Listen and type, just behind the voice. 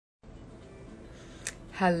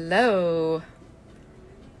Hello.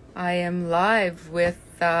 I am live with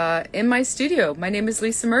in my studio. My name is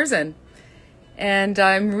Lisa Murzin, and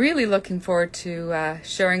I'm really looking forward to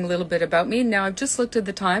sharing a little bit about me. Now, I've just looked at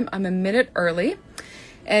the time. I'm a minute early,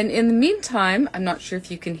 and in the meantime, I'm not sure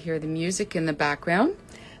if you can hear the music in the background,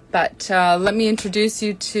 but let me introduce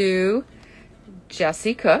you to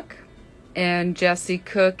Jessie Cook. And Jessie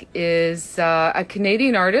Cook is a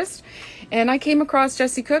Canadian artist. And I came across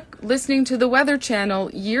Jessie Cook listening to the Weather Channel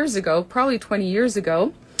years ago, probably 20 years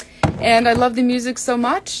ago. And I love the music so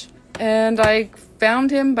much. And I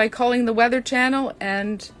found him by calling the Weather Channel.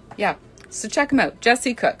 And yeah, so check him out,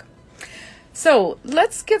 Jessie Cook. So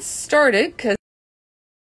let's get started, because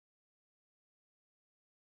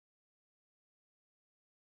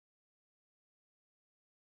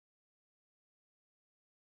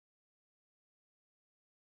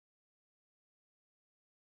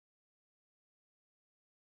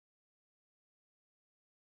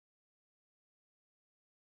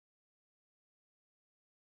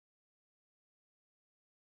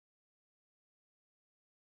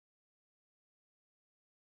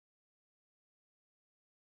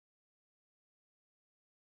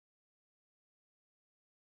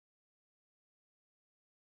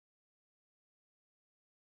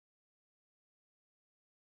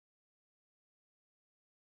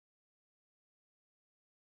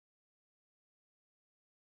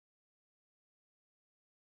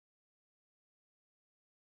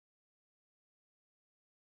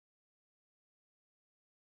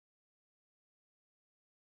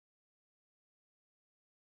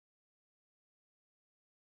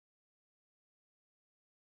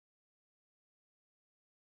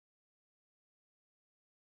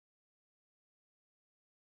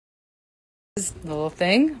this little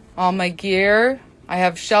thing, all my gear. I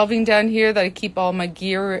have shelving down here that I keep all my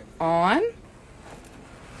gear on.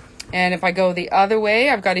 And if I go the other way,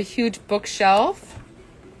 I've got a huge bookshelf,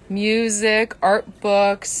 music, art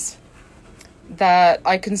books that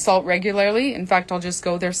I consult regularly. In fact, I'll just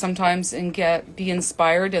go there sometimes and be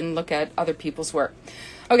inspired and look at other people's work.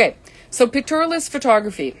 Okay, so pictorialist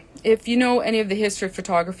photography. If you know any of the history of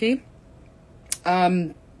photography,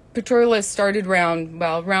 pictorialists started around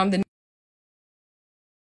the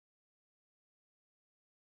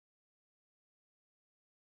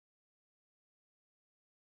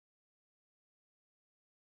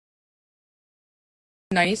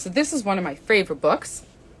 '90s. So this is one of my favorite books,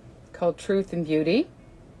 called Truth and Beauty.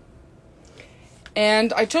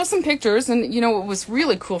 And I chose some pictures, and it was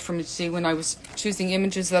really cool for me to see when I was choosing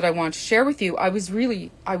images that I want to share with you. I was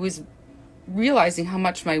realizing how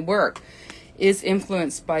much my work is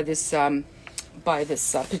influenced by this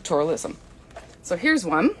pictorialism. So here's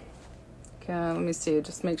one. Okay, let me see,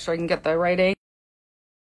 just make sure I can get that right angle.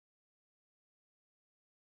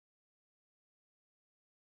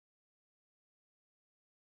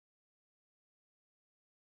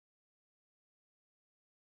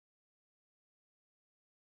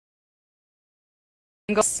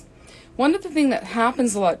 One of the things that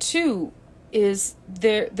happens a lot too is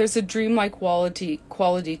there's a dreamlike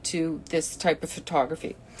quality to this type of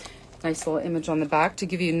photography. Nice little image on the back to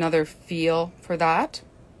give you another feel for that.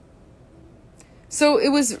 So it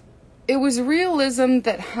was realism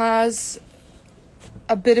that has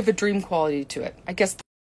a bit of a dream quality to it, I guess.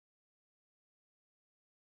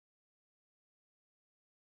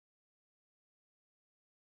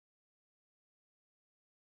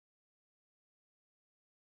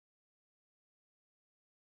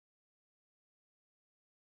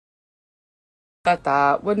 At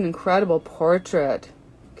that, what an incredible portrait.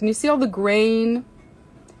 Can you see all the grain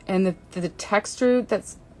and the texture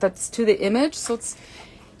that's to the image? So it's,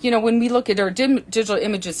 when we look at our digital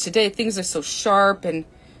images today, things are so sharp, and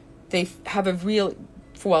they have a real,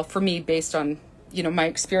 well, for me, based on my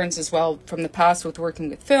experience as well from the past with working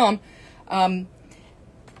with film,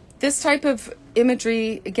 this type of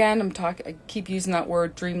imagery, again, I keep using that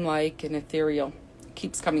word, dreamlike and ethereal,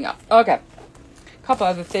 keeps coming up. Okay, a couple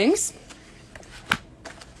other things.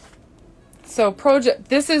 So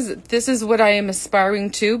this is what I am aspiring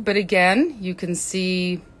to, but again, you can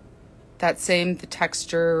see the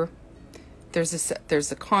texture.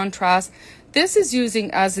 There's a contrast. This is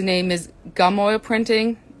using, as the name is, gum oil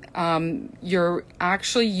printing. You're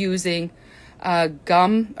actually using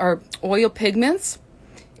gum or oil pigments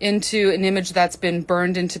into an image that's been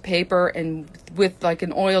burned into paper, and with like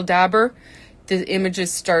an oil dabber, the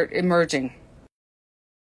images start emerging.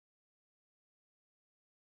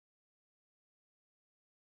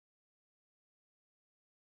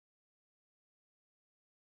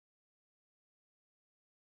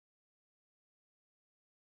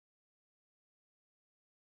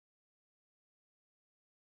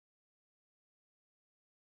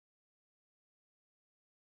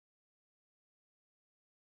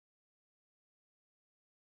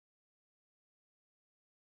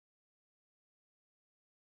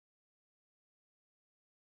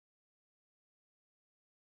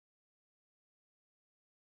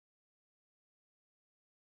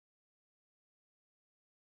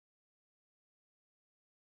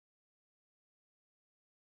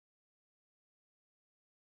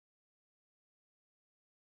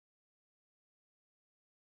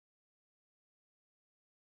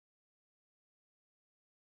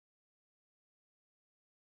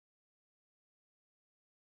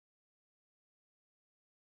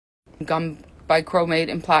 gum bichromate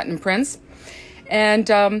and platinum prints. And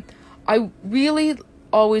I really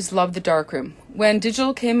always loved the darkroom. When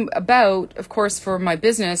digital came about, of course, for my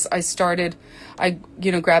business, I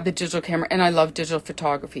grabbed the digital camera, and I love digital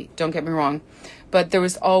photography. Don't get me wrong. But there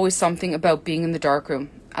was always something about being in the darkroom.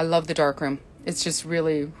 I love the darkroom. It's just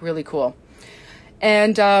really, really cool.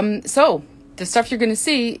 And so the stuff you're going to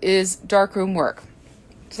see is darkroom work.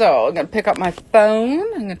 So I'm going to pick up my phone.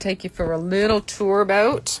 I'm going to take you for a little tour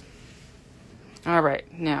about. All right.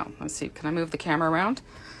 Now, let's see. Can I move the camera around?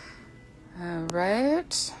 All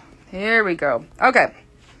right. Here we go. Okay.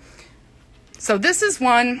 So this is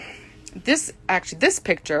this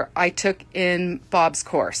picture I took in Bob's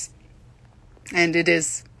course. And it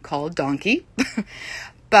is called Donkey.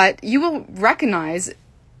 But you will recognize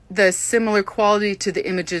the similar quality to the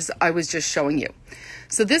images I was just showing you.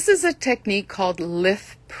 So this is a technique called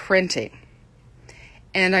litho printing.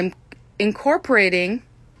 And I'm incorporating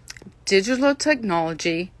digital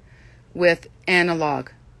technology with analog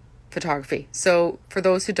photography. So for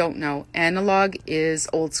those who don't know, analog is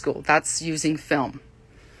old school. That's using film.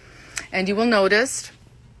 And you will notice,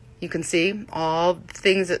 you can see all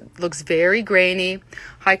things that looks very grainy,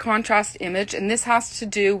 high contrast image. And this has to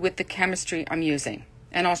do with the chemistry I'm using.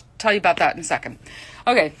 And I'll tell you about that in a second.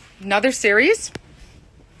 Okay, another series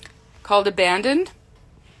called Abandoned.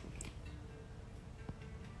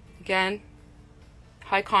 Again,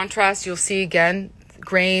 high contrast. You'll see again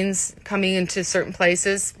grains coming into certain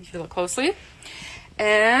places if you look closely.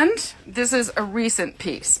 And this is a recent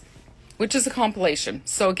piece, which is a compilation.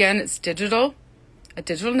 So again, it's a digital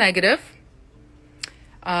negative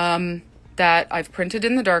that I've printed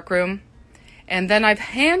in the darkroom. And then I've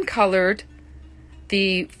hand colored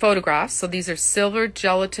the photographs. So these are silver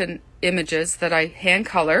gelatin images that I hand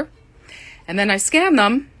color. And then I scan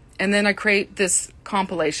them, and then I create this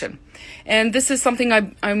compilation. And this is something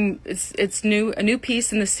it's new, a new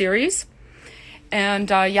piece in the series. And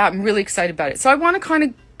yeah, I'm really excited about it. So I'm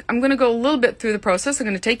going to go a little bit through the process. I'm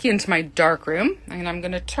going to take you into my darkroom, and I'm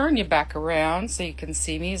going to turn you back around so you can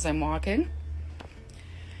see me as I'm walking.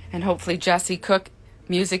 And hopefully Jesse Cook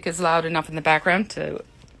music is loud enough in the background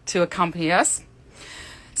to accompany us.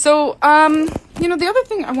 So, the other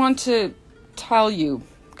thing I want to tell you,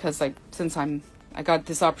 because since I got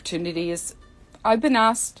this opportunity, is I've been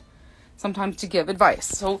asked sometimes to give advice.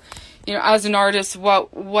 So, as an artist,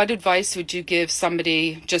 what advice would you give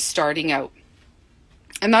somebody just starting out?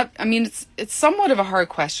 And that, it's somewhat of a hard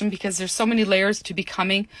question because there's so many layers to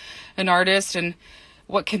becoming an artist, and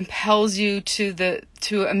what compels you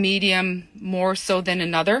to a medium more so than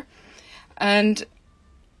another. And,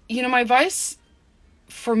 my advice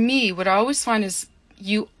for me, what I always find is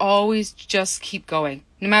you always just keep going,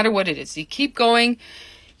 no matter what it is. You keep going,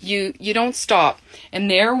 you don't stop.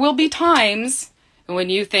 And there will be times when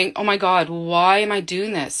you think, oh my God, why am I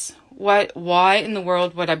doing this? Why in the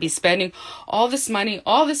world would I be spending all this money,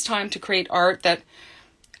 all this time to create art that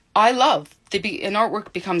I love? And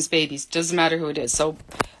artwork becomes babies. Doesn't matter who it is. So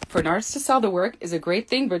for an artist to sell the work is a great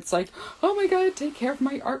thing, but it's like, oh my God, take care of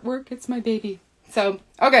my artwork. It's my baby. So,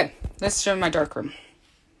 okay, let's show my darkroom.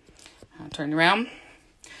 I'll turn around.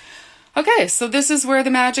 Okay, so this is where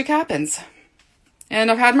the magic happens.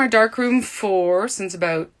 And I've had my darkroom since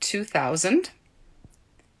about 2000. You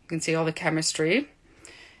can see all the chemistry.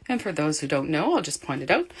 And for those who don't know, I'll just point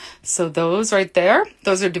it out. So those right there,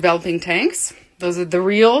 those are developing tanks. Those are the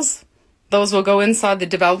reels. Those will go inside the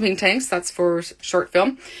developing tanks. That's for short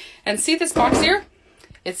film. And see this box here?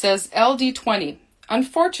 It says LD20.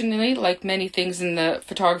 Unfortunately, like many things in the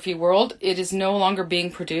photography world, it is no longer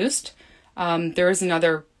being produced. There is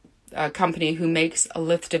another company who makes a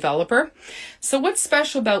litho developer. So what's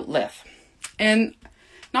special about litho? And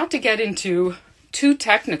not to get into too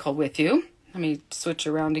technical with you, let me switch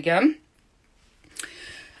around again.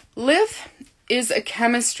 Litho is a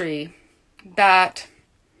chemistry that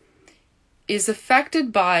is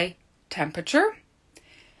affected by temperature,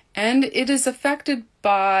 and it is affected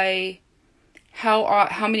by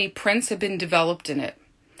how many prints have been developed in it.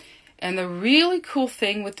 And the really cool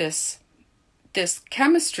thing with this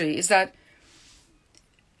chemistry is that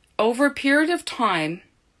over a period of time,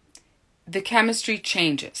 the chemistry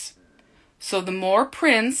changes. So the more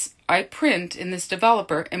prints I print in this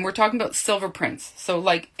developer, and we're talking about silver prints, so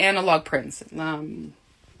like analog prints.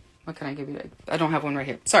 What can I give you? I don't have one right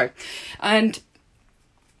here. Sorry. And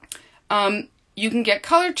you can get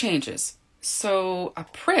color changes. So a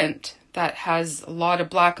print that has a lot of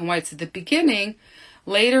black and whites at the beginning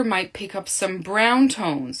later might pick up some brown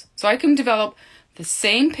tones. So I can develop the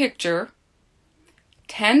same picture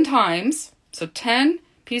 10 times, so 10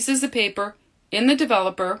 pieces of paper in the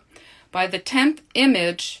developer. By the 10th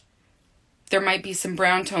image, there might be some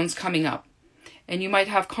brown tones coming up, and you might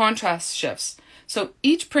have contrast shifts. So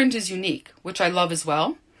each print is unique, which I love as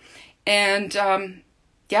well. And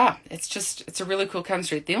yeah, it's a really cool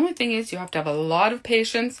chemistry. The only thing is you have to have a lot of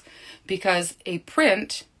patience, because a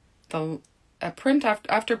print,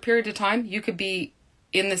 after a period of time, you could be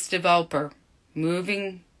in this developer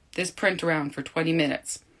moving this print around for 20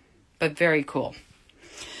 minutes, but very cool.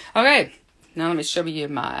 Okay, now let me show you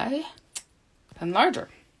my enlarger.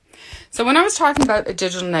 So when I was talking about a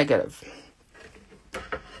digital negative,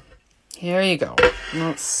 here you go.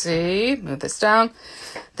 Let's see, move this down.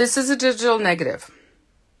 This is a digital negative.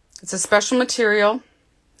 It's a special material,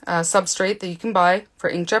 substrate that you can buy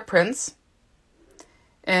for inkjet prints.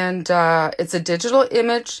 And it's a digital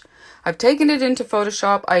image. I've taken it into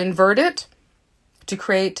Photoshop. I invert it to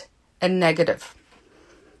create a negative.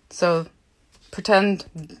 So pretend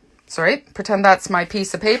that's my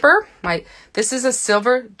piece of paper. This is a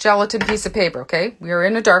silver gelatin piece of paper, okay? We are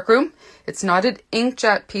in a darkroom. It's not an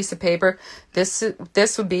inkjet piece of paper. This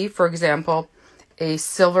would be, for example, a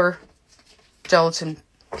silver gelatin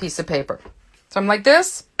piece of paper. So I'm like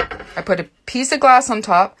this. I put a piece of glass on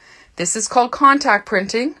top. This is called contact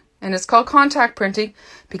printing, and it's called contact printing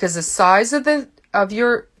because the size of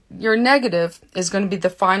your negative is going to be the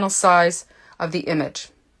final size of the image.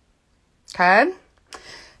 Okay?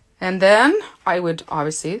 And then I would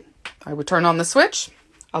turn on the switch.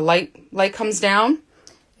 A light comes down.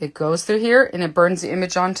 It goes through here and it burns the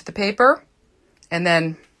image onto the paper. And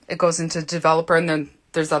then it goes into developer, and then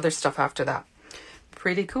there's other stuff after that.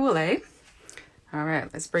 Pretty cool, eh? All right,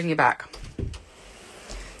 let's bring you back.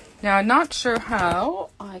 Now, I'm not sure how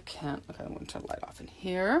I can... Okay, I'm going to turn the light off in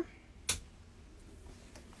here.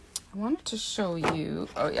 I wanted to show you...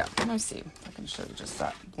 Oh, yeah. Let me see if I can show you just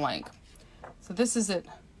that blank. So this is it.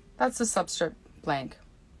 That's the substrate blank,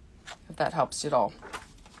 if that helps you at all.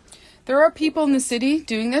 There are people in the city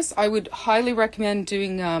doing this. I would highly recommend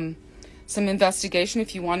doing some investigation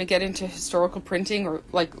if you want to get into historical printing or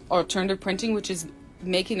like alternative printing, which is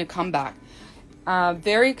making a comeback.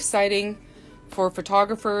 Very exciting for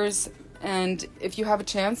photographers, and if you have a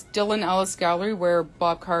chance, Dylan Ellis Gallery, where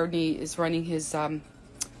Bob Carney is running his lab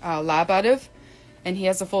out of, and he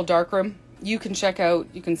has a full darkroom. You can check out,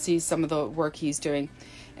 you can see some of the work he's doing.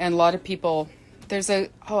 And a lot of people,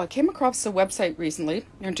 I came across a website recently,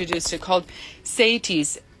 introduced it, called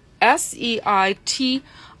Seities, SEITIES.ca.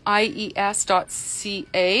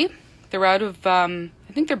 They're out of, I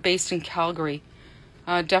think they're based in Calgary,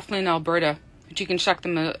 definitely in Alberta, but you can check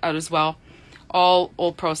them out as well. All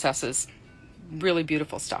old processes, really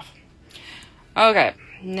beautiful stuff. Okay,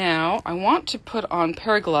 now I want to put on a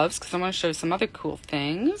pair of gloves because I want to show you some other cool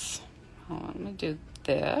things. Hold on, let me do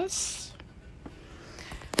this.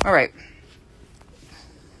 All right.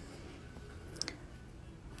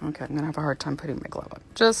 Okay, I'm going to have a hard time putting my glove on.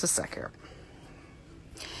 Just a sec here.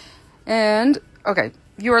 And, okay,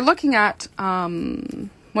 you are looking at one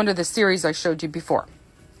of the series I showed you before.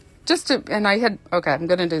 I'm going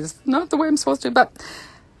to do this not the way I'm supposed to, but...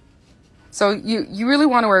 So you really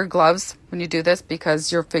want to wear gloves when you do this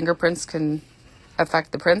because your fingerprints can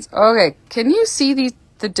affect the prints. Okay, can you see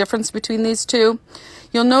the difference between these two?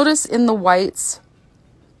 You'll notice in the whites,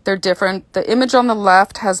 they're different. The image on the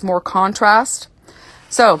left has more contrast.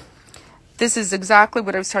 So this is exactly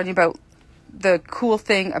what I was talking about. The cool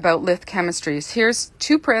thing about litho chemistries. Here's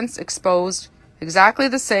two prints exposed, exactly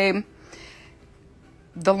the same.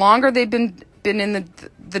 The longer they've been in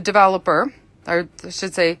the developer, or I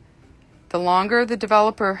should say, the longer the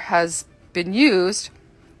developer has been used,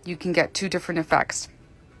 you can get two different effects.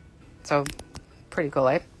 So, pretty cool,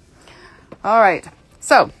 eh? All right.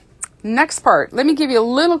 So, next part. Let me give you a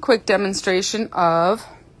little quick demonstration of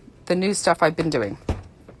the new stuff I've been doing.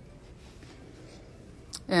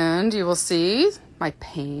 And you will see my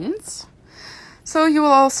paints. So, you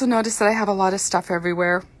will also notice that I have a lot of stuff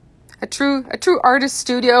everywhere. A true artist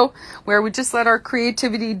studio where we just let our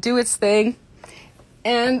creativity do its thing.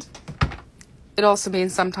 And it also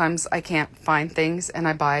means sometimes I can't find things and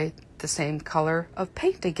I buy the same color of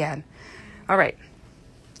paint again. All right,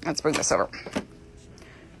 let's bring this over.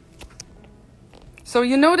 So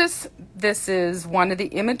you notice this is one of the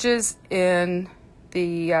images in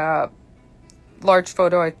the large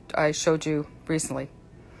photo I showed you recently.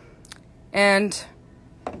 And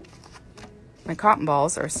my cotton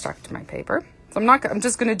balls are stuck to my paper. So I'm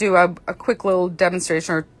just going to do a quick little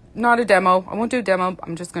demonstration, or not a demo. I won't do a demo.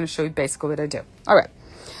 I'm just going to show you basically what I do. All right.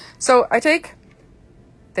 So I take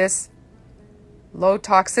this low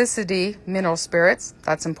toxicity mineral spirits.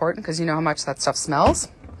 That's important because you know how much that stuff smells.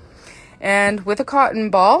 And with a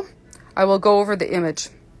cotton ball, I will go over the image.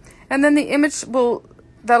 And then the image will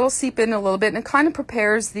that'll seep in a little bit, and it kind of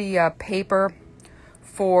prepares the paper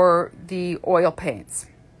for the oil paints.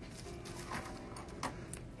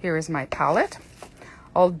 Here is my palette.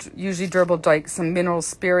 I'll usually dribble like some mineral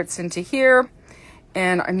spirits into here,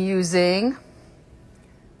 and I'm using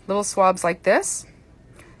little swabs like this.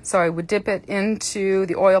 So I would dip it into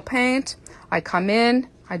the oil paint. I come in,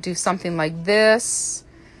 I do something like this,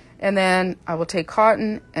 and then I will take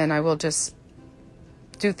cotton and I will just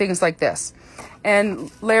do things like this.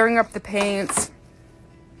 And layering up the paints,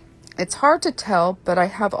 it's hard to tell, but I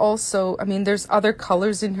have also, I mean, there's other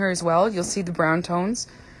colors in here as well. You'll see the brown tones,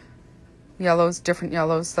 yellows, different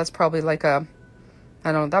yellows. That's probably like a,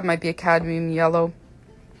 I don't know, that might be a cadmium yellow.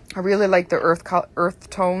 I really like the earth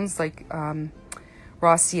tones, like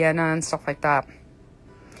raw sienna and stuff like that.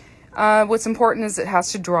 What's important is it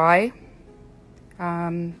has to dry.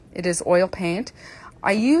 It is oil paint.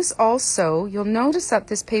 I use also, you'll notice that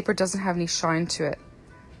this paper doesn't have any shine to it.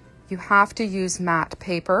 You have to use matte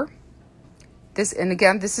paper. This, and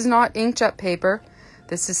again, this is not inkjet paper.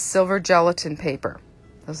 This is silver gelatin paper.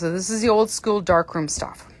 So this is the old school darkroom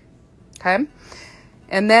stuff. Okay.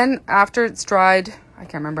 And then after it's dried, I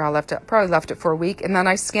can't remember how I left it. Probably left it for a week. And then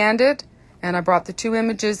I scanned it and I brought the two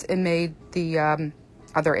images and made the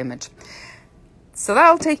other image. So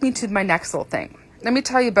that'll take me to my next little thing. Let me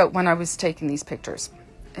tell you about when I was taking these pictures.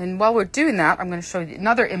 And while we're doing that, I'm going to show you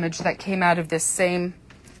another image that came out of this same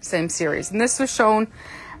series. And this was shown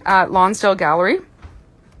at Lonsdale Gallery.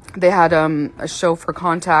 They had a show for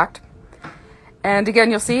Contact. And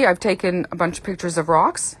again, you'll see I've taken a bunch of pictures of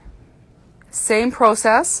rocks. Same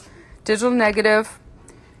process, digital negative,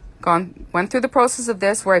 went through the process of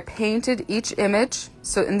this where I painted each image.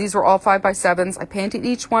 So, and these were all 5x7s. I painted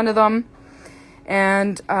each one of them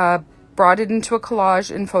and brought it into a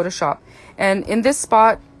collage in Photoshop. And in this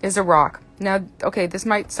spot is a rock. Now, okay, this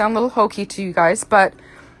might sound a little hokey to you guys, but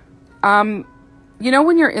you know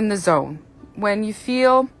when you're in the zone, when you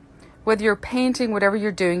feel, whether you're painting, whatever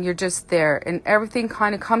you're doing, you're just there and everything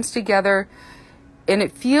kind of comes together and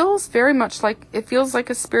it feels very much like, it feels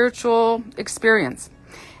like a spiritual experience.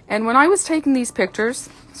 And when I was taking these pictures,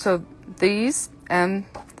 so these and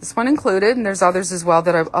this one included, and there's others as well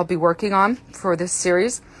that I'll be working on for this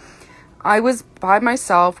series, I was by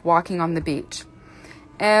myself walking on the beach.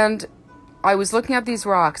 And I was looking at these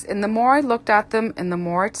rocks, and the more I looked at them and the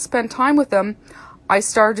more I spent time with them, I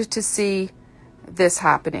started to see this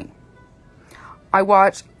happening. I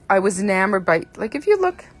was enamored by, like, if you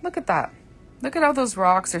look at that. Look at how those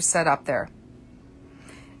rocks are set up there.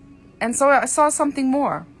 And so I saw something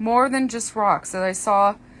more than just rocks. And I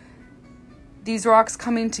saw these rocks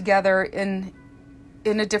coming together in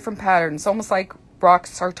a different pattern. It's almost like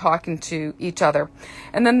rocks are talking to each other.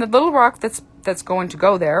 And then the little rock that's going to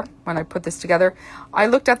go there, when I put this together, I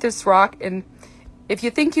looked at this rock, and if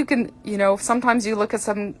you think you can, you know, sometimes you look at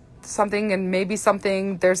something and maybe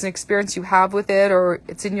something, there's an experience you have with it or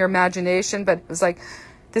it's in your imagination, but it was like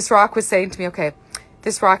this rock was saying to me, okay,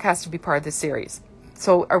 this rock has to be part of this series.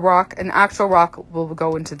 So a rock, an actual rock will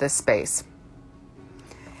go into this space.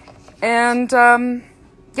 And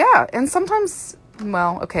yeah, and sometimes,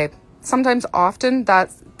 well, okay, sometimes often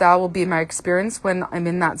that will be my experience when I'm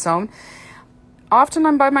in that zone. Often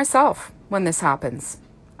I'm by myself when this happens.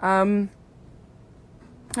 Yeah.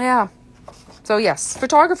 So yes,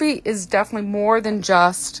 photography is definitely more than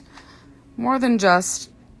just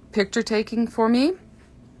picture taking for me.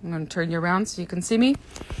 I'm going to turn you around so you can see me.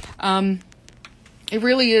 It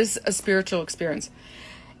really is a spiritual experience.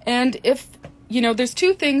 And if, you know, there's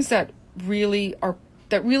two things that really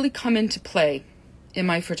come into play in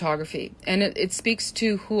my photography. And it speaks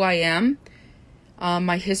to who I am,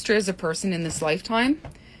 my history as a person in this lifetime,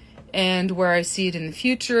 and where I see it in the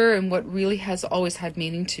future, and what really has always had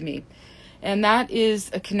meaning to me. And that is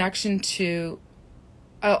a connection to,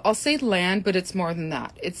 I'll say land, but it's more than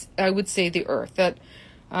that. I would say the earth, that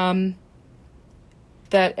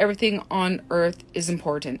everything on earth is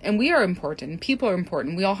important, and we are important, and people are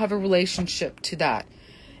important. We all have a relationship to that.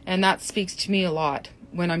 And that speaks to me a lot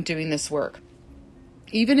when I'm doing this work.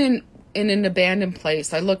 Even in an abandoned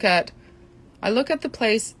place, I look at the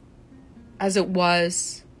place as it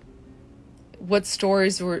was, what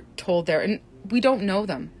stories were told there, and we don't know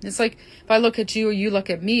them. It's like if I look at you or you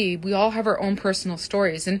look at me, we all have our own personal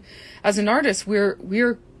stories, and as an artist,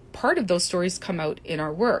 we're part of those stories come out in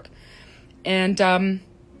our work. And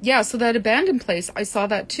yeah, so that abandoned place, I saw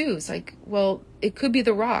that too. It's like, well, it could be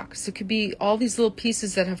the rocks, it could be all these little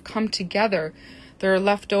pieces that have come together, that are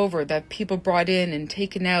left over, that people brought in and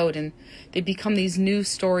taken out, and they become these new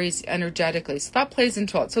stories energetically. So that plays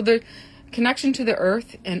into it. So the connection to the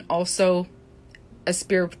earth, and also a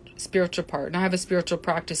spiritual part. And I have a spiritual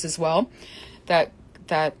practice as well that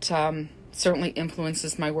certainly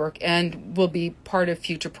influences my work and will be part of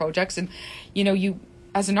future projects. And, you,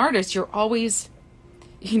 as an artist, you're always,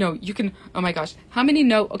 you can, oh my gosh, how many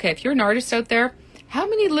if you're an artist out there, how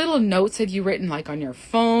many little notes have you written, like on your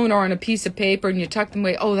phone or on a piece of paper, and you tuck them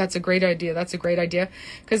away? Oh, that's a great idea. That's a great idea.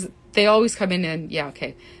 Because they always come in and, yeah,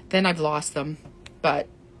 okay, then I've lost them. But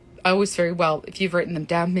I always very well, if you've written them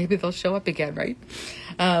down, maybe they'll show up again, right?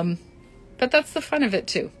 But that's the fun of it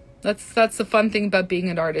too. That's the fun thing about being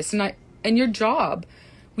an artist. And your job,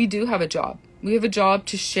 we do have a job. We have a job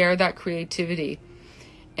to share that creativity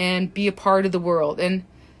and be a part of the world and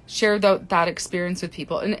share that experience with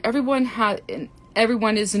people. And everyone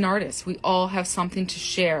is an artist. We all have something to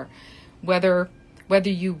share, whether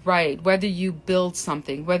you write, whether you build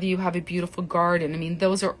something, whether you have a beautiful garden. I mean,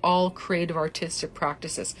 those are all creative artistic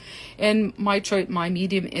practices. And my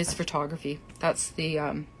medium is photography. That's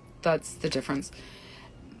the difference.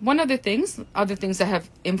 Other things that have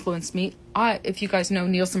influenced me, if you guys know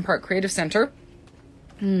Nielsen Park Creative Center,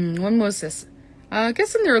 when was this? I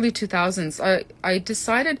guess in the early 2000s, I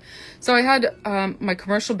decided, so I had my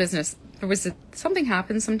commercial business. Something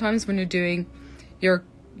happens sometimes when you're doing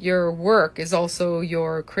your work is also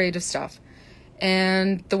your creative stuff.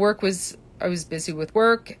 And I was busy with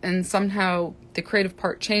work, and somehow the creative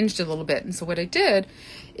part changed a little bit. And so what I did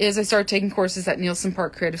is I started taking courses at Nielsen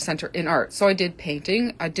Park Creative Center in art. So I did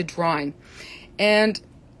painting, I did drawing. And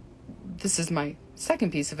this is my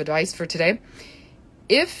second piece of advice for today.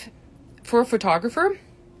 For a photographer,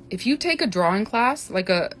 if you take a drawing class,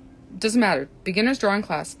 doesn't matter, beginner's drawing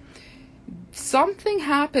class, something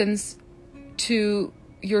happens to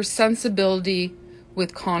your sensibility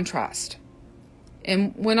with contrast.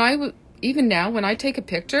 And even now, when I take a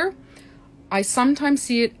picture, I sometimes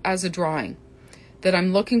see it as a drawing, that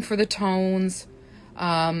I'm looking for the tones,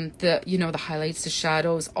 the highlights, the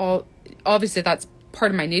shadows, obviously that's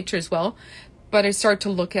part of my nature as well, but I start to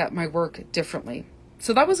look at my work differently.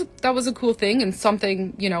 So that was a cool thing, and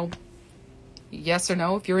something, yes or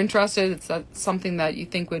no, if you're interested, it's something that you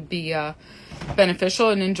think would be beneficial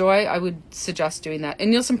and enjoy, I would suggest doing that.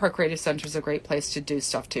 And Nielsen Park Creative Center is a great place to do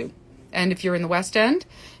stuff too. And if you're in the West End,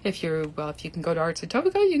 if you can go to Arts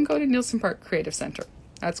Etobicoke, you can go to Nielsen Park Creative Center.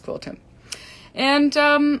 That's cool too. And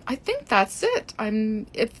I think that's it. I'm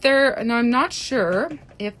not sure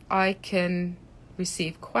if I can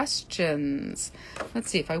receive questions. Let's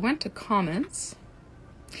see, if I went to comments.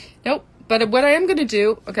 Nope. But what I am going to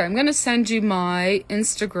do, I'm going to send you my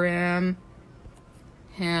Instagram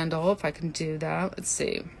handle, if I can do that. Let's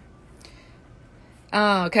see.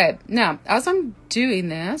 Okay. Now, as I'm doing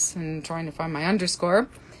this and trying to find my underscore,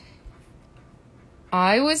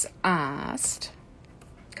 I was asked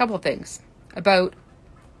a couple of things about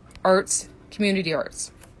arts, community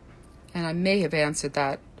arts. And I may have answered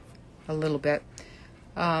that a little bit.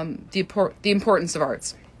 The importance of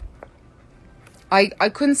arts. I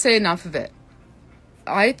couldn't say enough of it.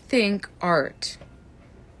 I think art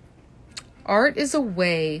is a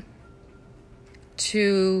way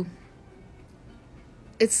to,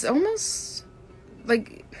 it's almost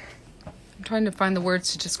like, I'm trying to find the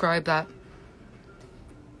words to describe that.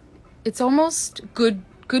 It's almost good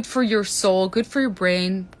for your soul, good for your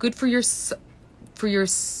brain, good for your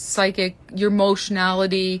psychic, your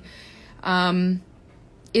emotionality.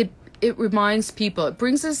 It reminds people, it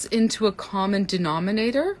brings us into a common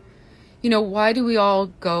denominator. Why do we all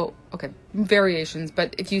go, variations,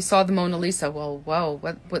 but if you saw the Mona Lisa, well, wow,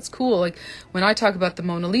 what's cool? Like when I talk about the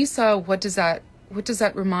Mona Lisa, what does that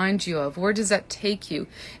remind you of? Where does that take you?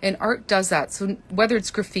 And art does that. So whether it's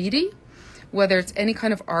graffiti, whether it's any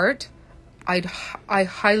kind of art, I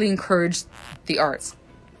highly encourage the arts.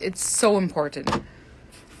 It's so important.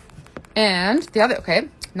 And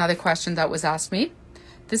another question that was asked me.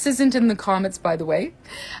 This isn't in the comments, by the way.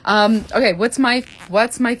 What's my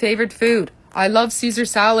favorite food? I love Caesar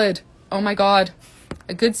salad. Oh my God.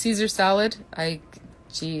 A good Caesar salad.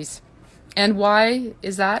 Geez. And why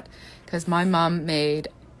is that? Because my mom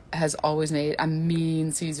has always made a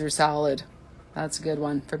mean Caesar salad. That's a good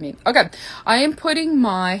one for me. Okay. I am putting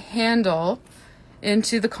my handle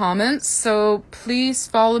into the comments, so please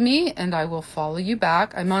follow me and I will follow you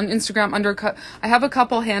back. I'm on Instagram I have a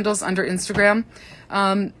couple handles under Instagram.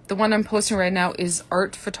 The one I'm posting right now is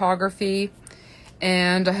art photography,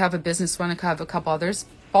 and I have a business one. I have a couple others.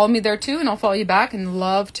 Follow me there too, and I'll follow you back, and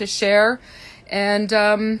love to share. And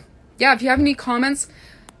if you have any comments,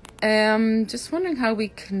 just wondering how we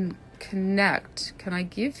can connect. Can I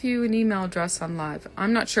give you an email address on live?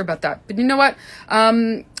 I'm not sure about that, but you know what?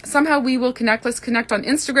 Somehow we will connect. Let's connect on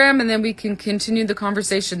Instagram, and then we can continue the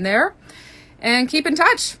conversation there and keep in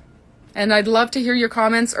touch. And I'd love to hear your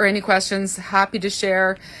comments or any questions. Happy to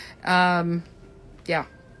share. Yeah,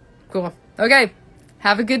 cool. Okay,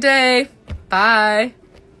 have a good day. Bye.